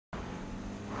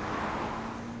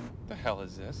The hell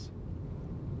is this?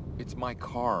 It's my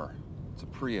car. It's a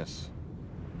Prius.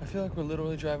 I feel like we're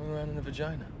literally driving around in a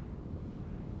vagina.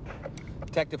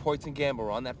 Detective Hoyts and Gamble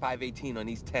are on that 518 on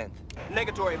East 10th.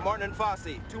 Negatory, Martin and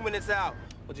Fosse, 2 minutes out.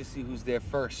 We'll just see who's there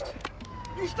first.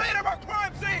 You stay at our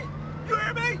crime scene! You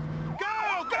hear me?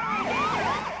 Go, go, go!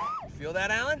 You feel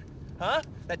that, Alan? Huh?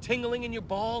 That tingling in your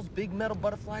balls, big metal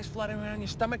butterflies fluttering around your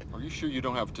stomach? Are you sure you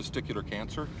don't have testicular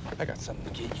cancer? I got something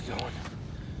to get you going.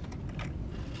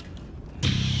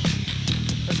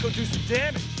 Let's go do some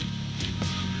damage.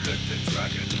 Let the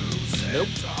dragon loose. Nope.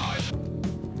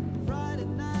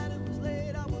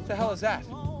 What the hell is that?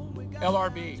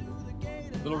 LRB.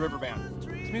 Little River Band.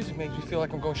 This music makes me feel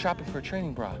like I'm going shopping for a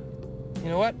training bra. You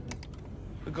know what?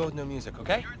 We'll go with no music,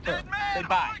 okay? Here, say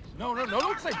bye. No,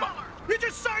 don't say bye. You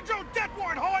just signed your death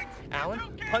warrant, Hoyt! Alan,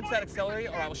 punch that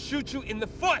accelerator or I will shoot you in the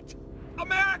foot!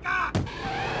 America!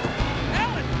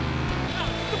 Alan!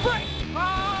 The brake!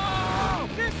 Oh!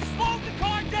 This slowed the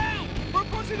car down! We're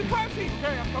approaching the crime scene!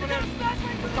 Okay, I'm coming in.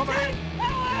 Coming in!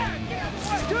 Alan! Get out of the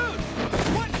way! Dude!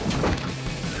 What?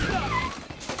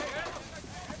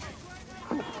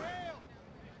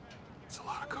 It's a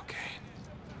lot of cocaine.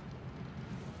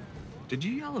 Did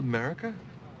you yell America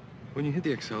when you hit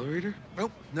the accelerator?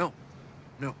 Nope, no.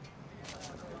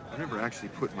 I never actually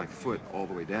put my foot all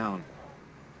the way down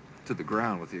to the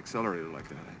ground with the accelerator like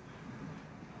that.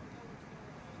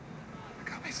 It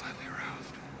got me slightly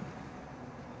aroused.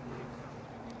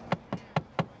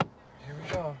 Here we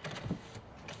go.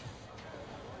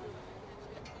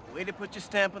 Way to put your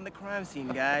stamp on the crime scene,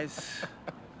 guys.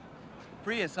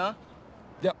 Prius, huh?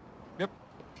 Yep.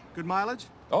 Good mileage?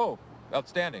 Oh,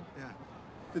 outstanding. Yeah.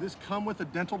 Did this come with a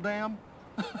dental dam?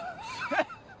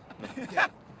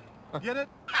 Get it?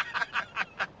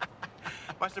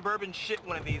 My Suburban shit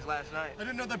one of these last night. I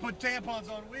didn't know they put tampons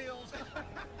on wheels.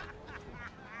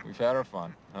 We've had our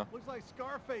fun, huh? Looks like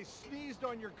Scarface sneezed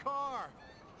on your car.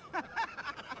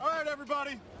 All right,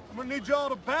 everybody. I'm gonna need y'all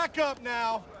to back up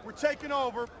now. We're taking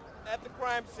over. At the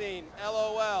crime scene,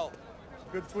 LOL.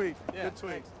 Good tweet. Yeah, Good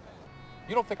tweet. thanks.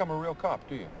 You don't think I'm a real cop,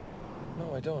 do you?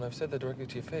 No, I don't. I've said that directly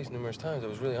to your face numerous times. I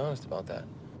was really honest about that.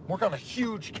 Work on a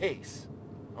huge case,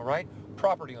 all right?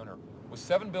 Property owner with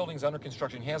 7 buildings under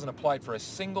construction. He hasn't applied for a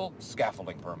single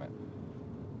scaffolding permit.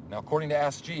 Now, according to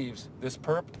Ask Jeeves, this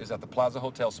perp is at the Plaza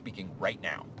Hotel speaking right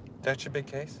now. That's your big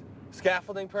case?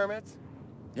 Scaffolding permits?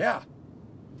 Yeah.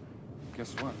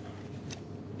 Guess what?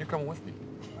 You're coming with me.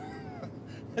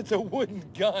 It's a wooden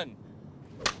gun.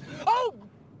 Oh!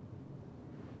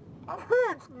 That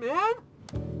hurts, man!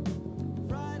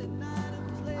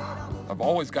 I've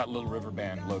always got Little River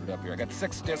Band loaded up here. I got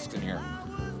 6 discs in here.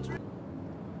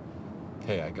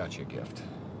 Hey, I got you a gift.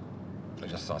 I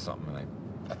just saw something and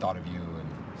I thought of you, and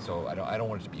so I don't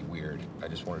want it to be weird. I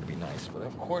just want it to be nice. But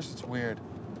Of course it's weird.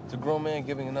 It's a grown man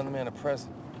giving another man a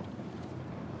present.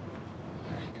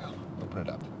 there you go. Open it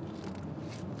up.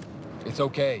 It's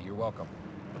okay. You're welcome.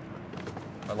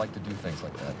 I like to do things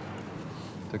like that.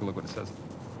 Take a look what it says.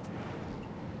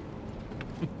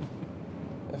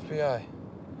 FBI,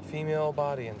 female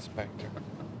body inspector.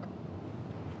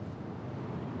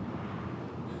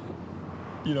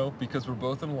 You know, because we're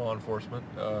both in law enforcement,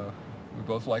 we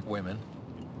both like women.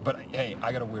 But hey,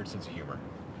 I got a weird sense of humor.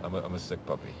 I'm a sick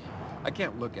puppy. I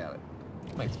can't look at it.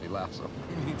 It makes me laugh so.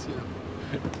 Me too.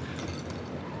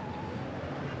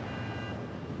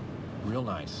 Real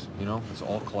nice, you know? It's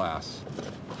all class.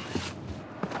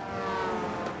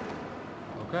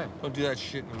 Okay. Don't do that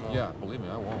shit anymore. Yeah, believe me,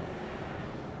 I won't.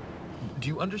 Do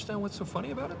you understand what's so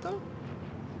funny about it, though?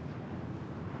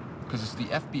 Because it's the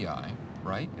FBI,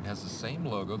 right? It has the same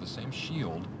logo, the same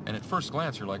shield, and at first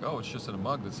glance, you're like, oh, it's just in a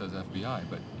mug that says FBI,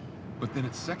 but then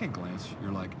at second glance,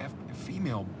 you're like,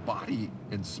 female body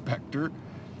inspector?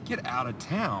 Get out of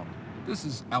town. This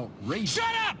is outrageous.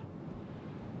 Shut up!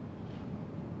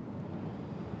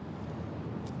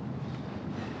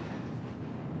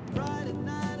 Friday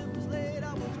night, it was late,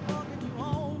 I was walking you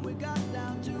home. We got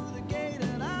down to the gate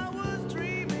and I was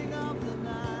dreaming of the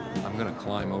night. I'm gonna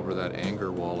climb over that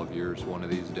anger wall of yours one of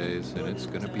these days, and it's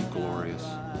gonna be glorious.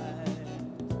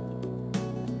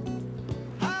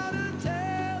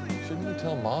 Shouldn't we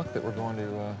tell Mock that we're going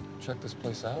to check this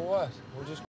place out? What? We're just